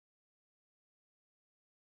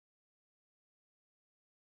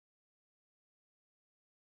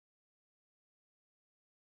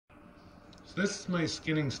So this is my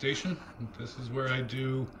skinning station. This is where I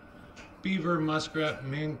do beaver, muskrat,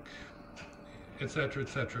 mink, etc.,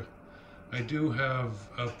 etc. I do have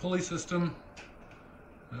a pulley system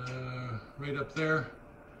right up there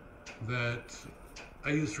that I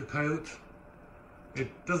use for coyotes. It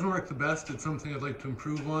doesn't work the best. It's something I'd like to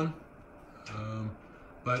improve on,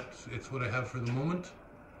 but it's what I have for the moment.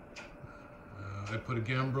 I put a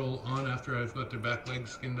gambrel on after I've got their back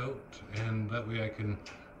legs skinned out, and that way I can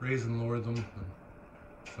raise and lower them.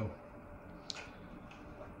 So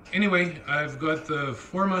anyway, I've got the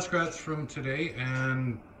 4 muskrats from today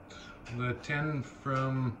and the 10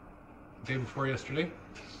 from the day before yesterday.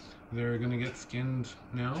 They're going to get skinned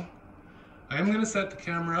now. I am going to set the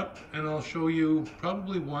camera up and I'll show you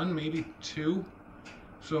probably 1, maybe 2.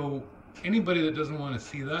 So anybody that doesn't want to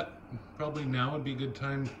see that, probably now would be a good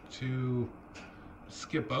time to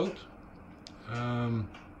skip out.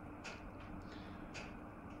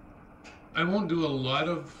 I won't do a lot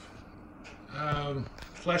of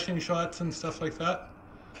fleshing shots and stuff like that.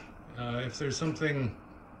 If there's something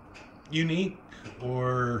unique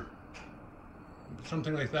or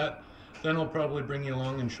something like that, then I'll probably bring you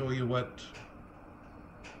along and show you what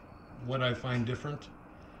I find different.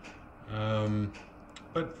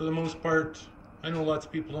 But for the most part, I know lots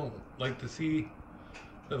of people don't like to see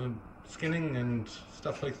the skinning and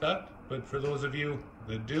stuff like that, but for those of you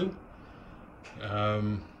that do,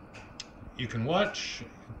 you can watch.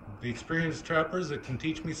 The experienced trappers that can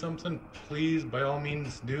teach me something, please, by all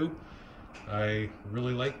means, do. I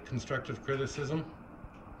really like constructive criticism.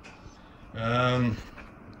 I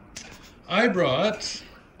brought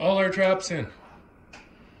all our traps in.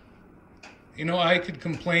 You know, I could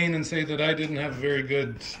complain and say that I didn't have a very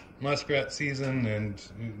good muskrat season and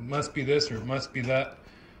it must be this or it must be that.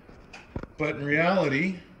 But in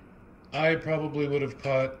reality, I probably would have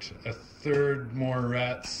caught a third more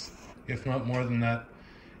rats, if not more than that,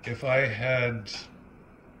 if I had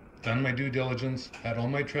done my due diligence, had all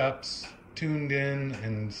my traps tuned in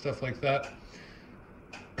and stuff like that.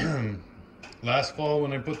 Last fall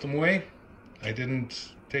when I put them away, I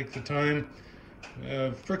didn't take the time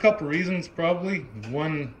for a couple reasons probably.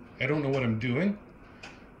 One, I don't know what I'm doing.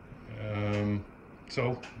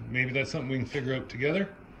 So maybe that's something we can figure out together.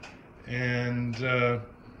 And I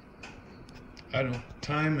don't know,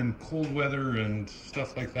 time and cold weather and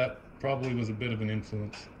stuff like that probably was a bit of an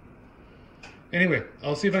influence. Anyway,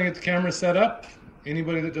 I'll see if I can get the camera set up.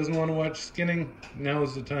 Anybody that doesn't want to watch skinning, now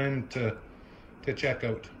is the time to check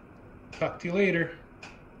out. Talk to you later.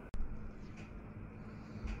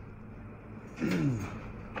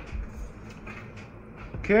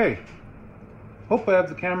 Okay, hope I have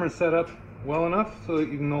the camera set up well enough so that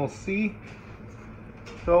you can all see.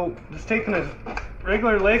 So, just taking a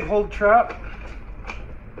regular leg hold trap.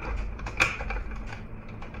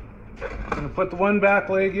 I'm going to put the one back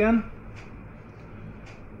leg in.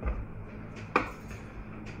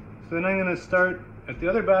 So then I'm going to start at the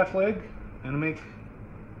other back leg and make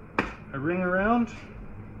a ring around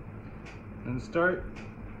and start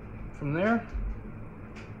from there.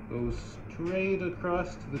 Go straight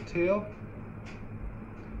across to the tail.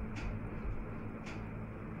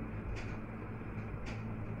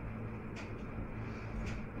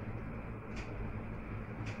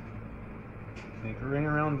 Make a ring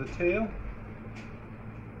around the tail.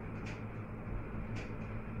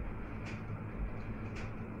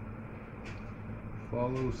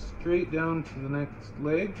 Follow straight down to the next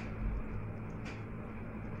leg.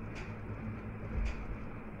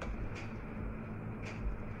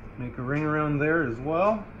 Make a ring around there as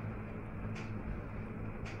well.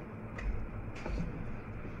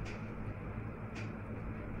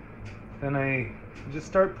 Then I just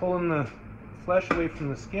start pulling the flesh away from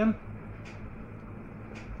the skin.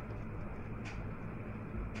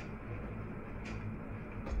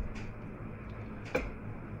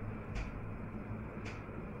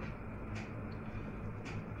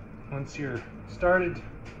 Once you're started,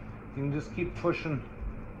 you can just keep pushing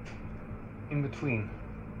in between.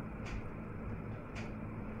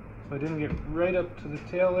 So I didn't get right up to the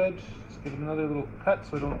tail edge, just give it another little cut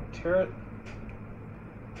so I don't tear it.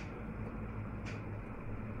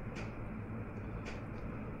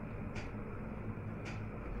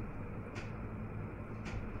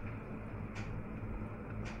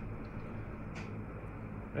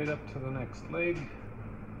 Right up to the next leg.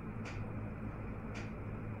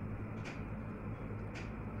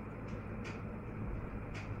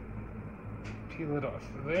 Peel it off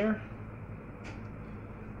of there.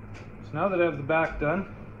 So now that I have the back done,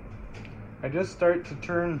 I just start to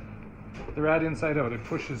turn the rat inside out. I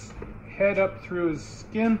push his head up through his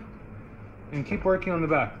skin and keep working on the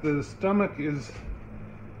back. The stomach is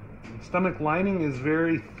stomach lining is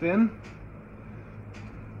very thin,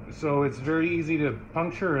 so it's very easy to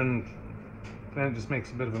puncture, and then it just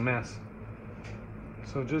makes a bit of a mess.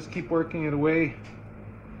 So just keep working it away,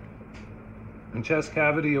 and chest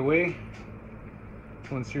cavity away.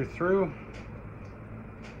 Once you're through,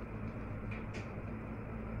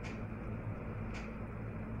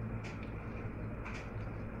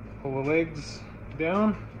 pull the legs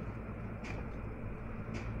down.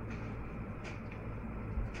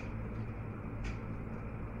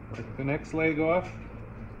 Work the next leg off.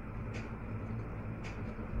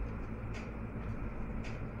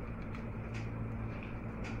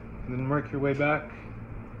 And then work your way back.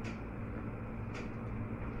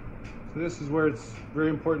 So this is where it's very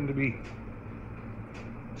important to be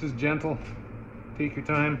just gentle. Take your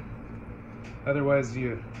time. Otherwise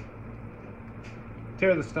you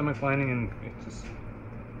tear the stomach lining and it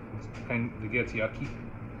kind of gets yucky.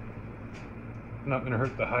 I'm not going to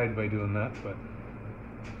hurt the hide by doing that, but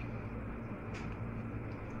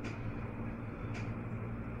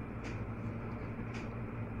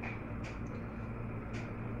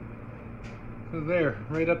so there,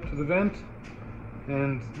 right up to the vent.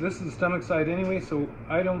 And this is the stomach side anyway, so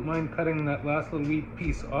I don't mind cutting that last little wee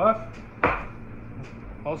piece off.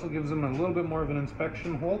 Also gives them a little bit more of an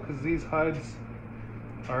inspection hole, because these hides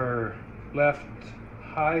are left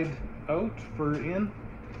hide out for in.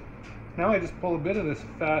 Now I just pull a bit of this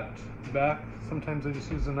fat back. Sometimes I just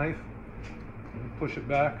use a knife and push it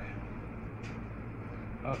back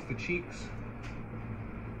off the cheeks.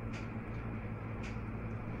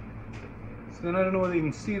 Then I don't know whether you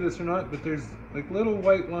can see this or not, but there's like little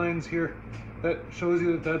white lines here that shows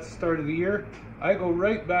you that that's the start of the ear. I go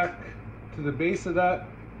right back to the base of that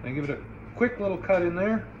and I give it a quick little cut in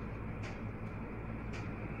there.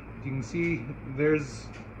 You can see there's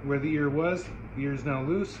where the ear was. The ear is now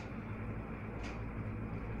loose.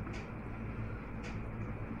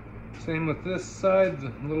 Same with this side,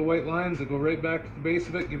 the little white lines. I go right back to the base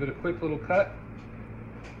of it, give it a quick little cut.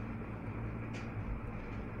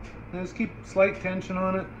 And just keep slight tension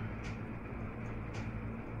on it.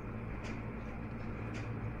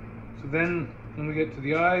 So then when we get to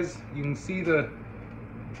the eyes, you can see the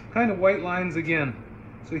kind of white lines again.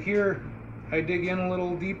 So here I dig in a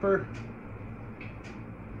little deeper.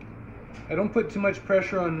 I don't put too much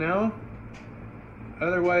pressure on now,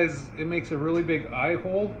 otherwise it makes a really big eye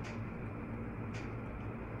hole.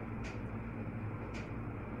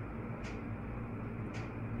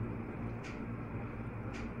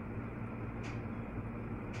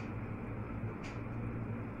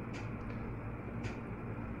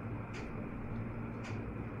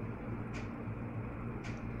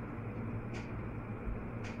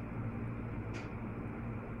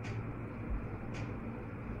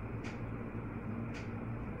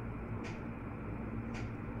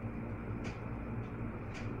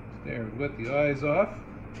 There, we've got the eyes off.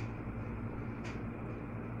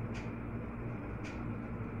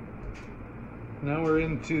 Now we're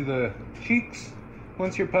into the cheeks.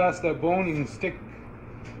 Once you're past that bone, you can stick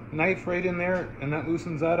a knife right in there and that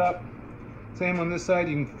loosens that up. Same on this side,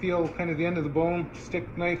 you can feel kind of the end of the bone, stick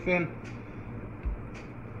the knife in.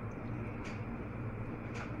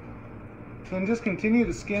 Then just continue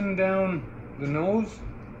to skin down the nose.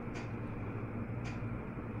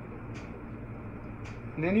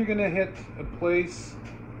 And then you're going to hit a place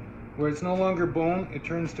where it's no longer bone, it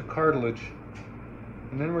turns to cartilage.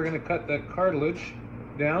 And then we're going to cut that cartilage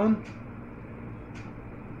down.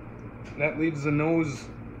 That leaves the nose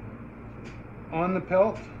on the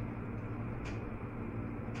pelt.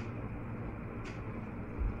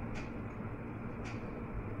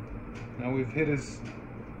 Now we've hit his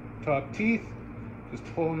top teeth, just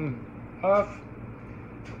pull them off.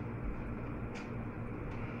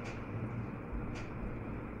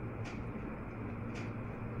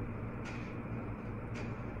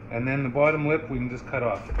 And then the bottom lip we can just cut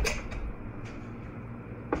off.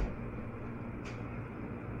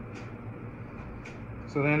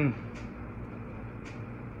 So then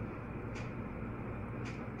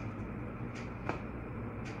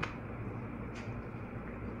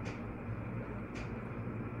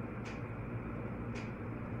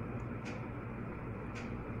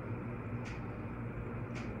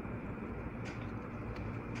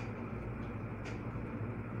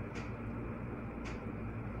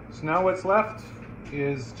So now what's left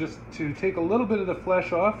is just to take a little bit of the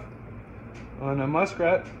flesh off. On a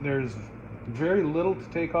muskrat, there's very little to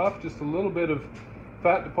take off, just a little bit of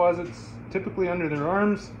fat deposits, typically under their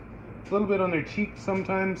arms, a little bit on their cheeks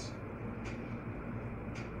sometimes.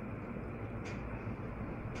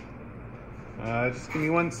 Just give me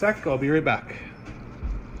 1 sec, I'll be right back.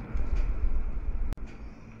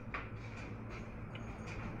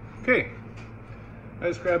 Okay, I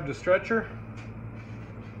just grabbed a stretcher.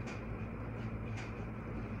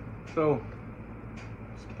 So,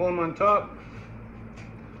 just pull them on top,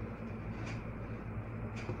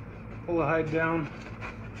 pull the hide down,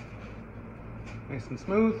 nice and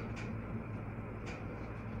smooth.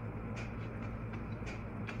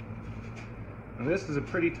 Now this is a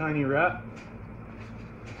pretty tiny rat,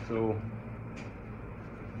 so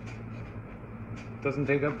it doesn't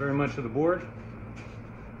take up very much of the board.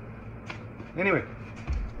 Anyway,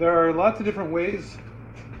 there are lots of different ways,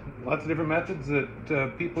 lots of different methods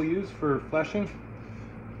that people use for fleshing.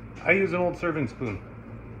 I use an old serving spoon.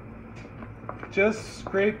 It just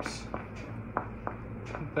scrapes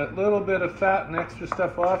that little bit of fat and extra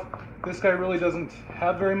stuff off. This guy really doesn't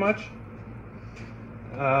have very much.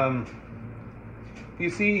 You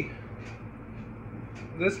see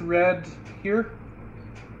this red here?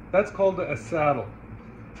 That's called a saddle.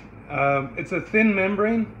 It's a thin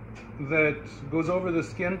membrane that goes over the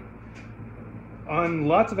skin. On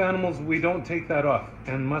lots of animals we don't take that off,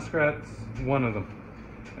 and muskrat's one of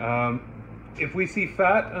them. If we see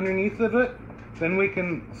fat underneath of it, then we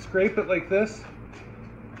can scrape it like this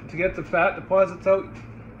to get the fat deposits out.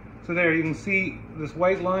 So there you can see this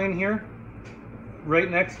white line here right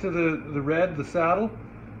next to the red, the saddle.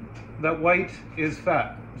 That white is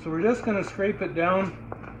fat. So we're just going to scrape it down,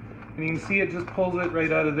 and you can see it just pulls it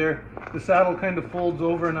right out of there. The saddle kind of folds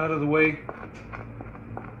over and out of the way.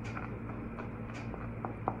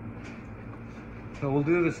 So we'll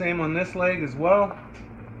do the same on this leg as well.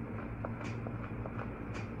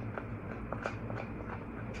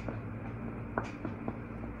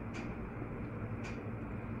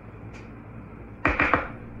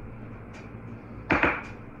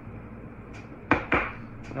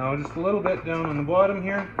 Now just a little bit down on the bottom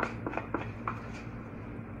here.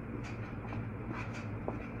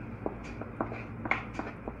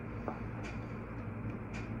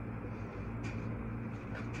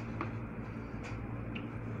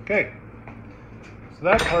 Okay, so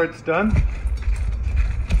that part's done.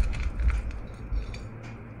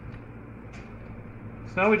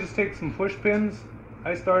 So now we just take some push pins.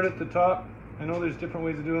 I start at the top. I know there's different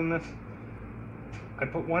ways of doing this. I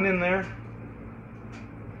put one in there.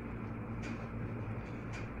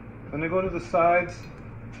 Then I go to the sides,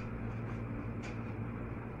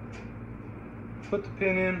 put the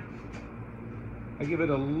pin in. I give it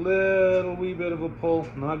a little wee bit of a pull,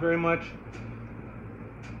 not very much.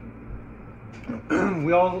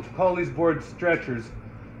 We all call these boards stretchers,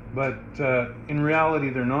 but in reality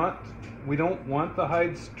they're not. We don't want the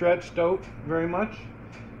hide stretched out very much,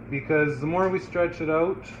 because the more we stretch it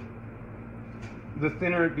out, the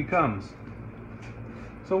thinner it becomes.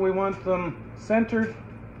 So we want them centered.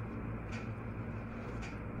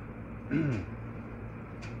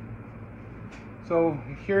 So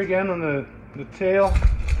here again on the tail,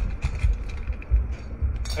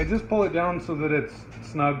 I just pull it down so that it's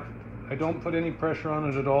snug. I don't put any pressure on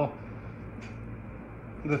it at all.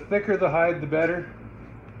 The thicker the hide, the better.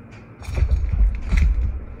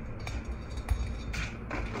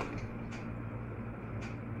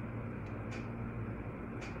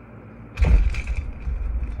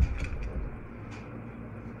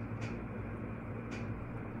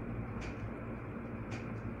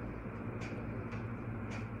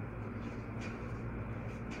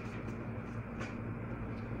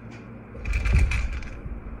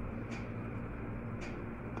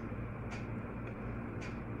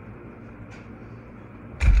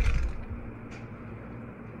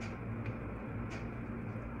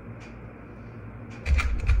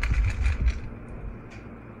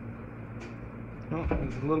 Oh,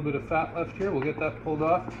 there's a little bit of fat left here. We'll get that pulled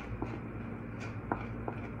off.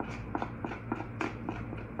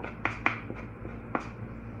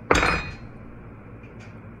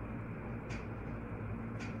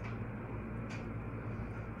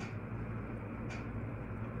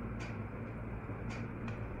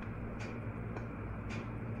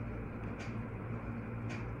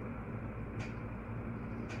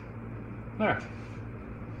 There.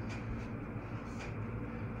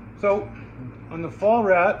 So, on the fall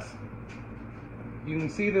rats, you can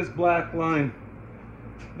see this black line.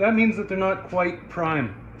 That means that they're not quite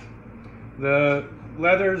prime. The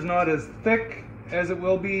leather is not as thick as it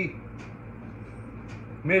will be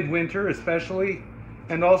midwinter especially,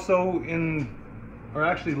 and also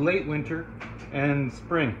actually late winter and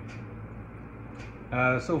spring.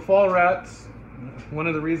 So fall rats, one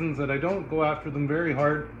of the reasons that I don't go after them very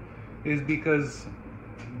hard is because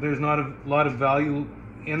there's not a lot of value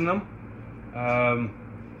in them.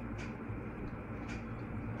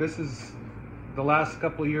 This is the last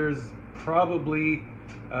couple of years probably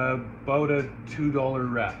about a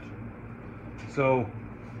 $2 rat. So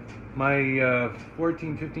my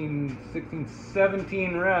 14, 15, 16,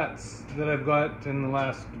 17 rats that I've got in the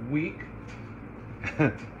last week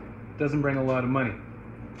doesn't bring a lot of money,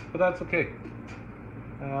 but that's okay.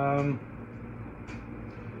 So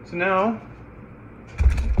now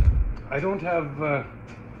I don't have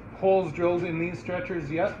holes drilled in these stretchers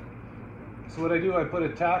yet. So what I do, I put a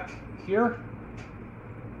tack here,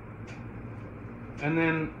 and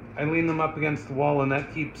then I lean them up against the wall, and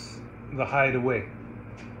that keeps the hide away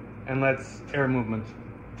and lets air movement.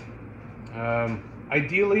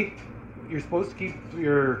 Ideally, you're supposed to keep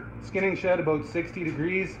your skinning shed about 60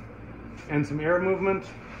 degrees and some air movement.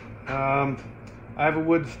 I have a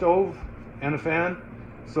wood stove and a fan,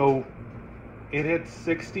 so it hits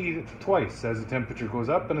 60 twice as the temperature goes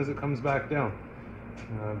up and as it comes back down.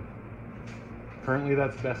 Currently,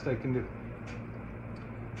 that's the best I can do.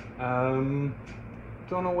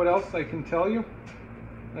 Don't know what else I can tell you.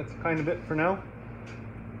 That's kind of it for now.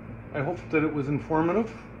 I hope that it was informative.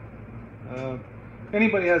 If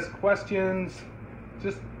anybody has questions,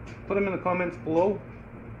 just put them in the comments below.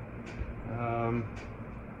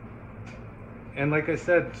 And like I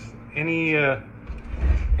said, any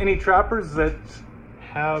trappers that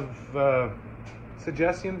have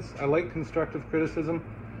suggestions, I like constructive criticism.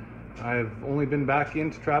 I've only been back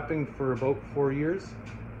into trapping for about 4 years,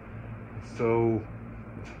 so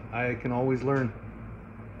I can always learn.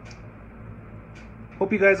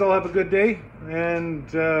 Hope you guys all have a good day, and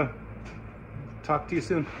talk to you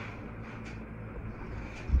soon.